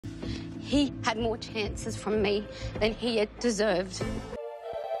he had more chances from me than he had deserved.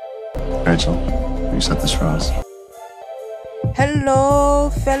 Rachel, you set this for us. Hello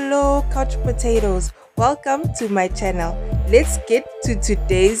fellow couch potatoes, welcome to my channel. Let's get to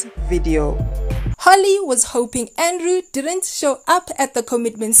today's video. Holly was hoping Andrew didn't show up at the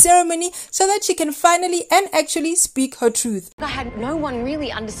commitment ceremony so that she can finally and actually speak her truth. I had no one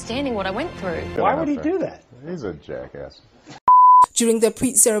really understanding what I went through. Why would he do that? He's a jackass. During the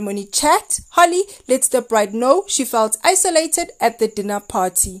pre-ceremony chat, Holly lets the bride know she felt isolated at the dinner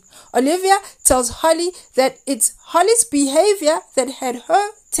party. Olivia tells Holly that it's Holly's behavior that had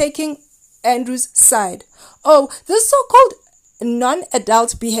her taking Andrew's side. Oh, this so-called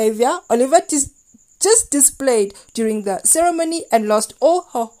non-adult behavior Olivia just displayed during the ceremony and lost all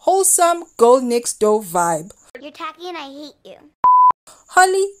her wholesome girl next door vibe. You're tacky and I hate you.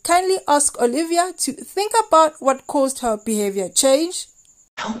 Holly kindly asked Olivia to think about what caused her behavior change.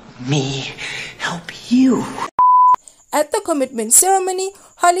 Help me help you. At the commitment ceremony,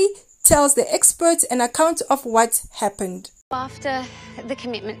 Holly tells the experts an account of what happened. After the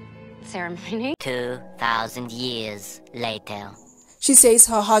commitment ceremony, 2,000 years later. She says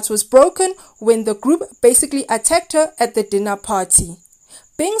her heart was broken when the group basically attacked her at the dinner party.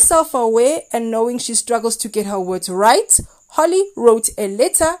 Being self-aware and knowing she struggles to get her words right, Holly wrote a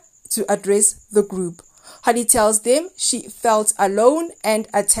letter to address the group. Holly tells them she felt alone and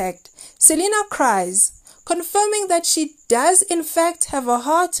attacked. Selena cries, confirming that she does in fact have a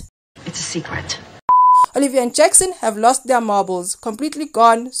heart. It's a secret. Olivia and Jackson have lost their marbles, completely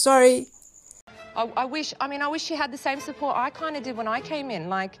gone, sorry. I wish she had the same support I kind of did when I came in,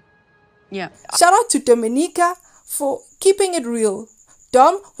 yeah. Shout out to Dominica for keeping it real.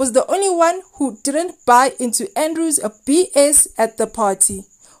 Dom was the only one who didn't buy into Andrew's BS at the party.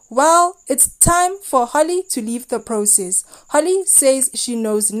 Well, it's time for Holly to leave the process. Holly says she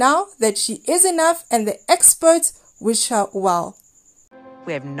knows now that she is enough and the experts wish her well.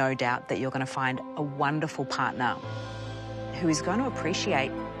 We have no doubt that you're going to find a wonderful partner who is going to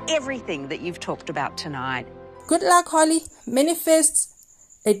appreciate everything that you've talked about tonight. Good luck, Holly. Manifest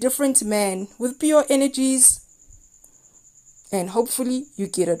a different man with pure energies and hopefully you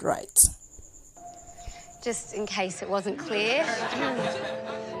get it right. just in case it wasn't clear.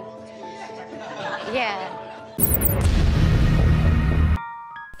 Yeah.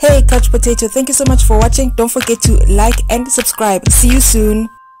 Hey Couch Potato, thank you so much for watching. Don't forget to like and subscribe. See you soon.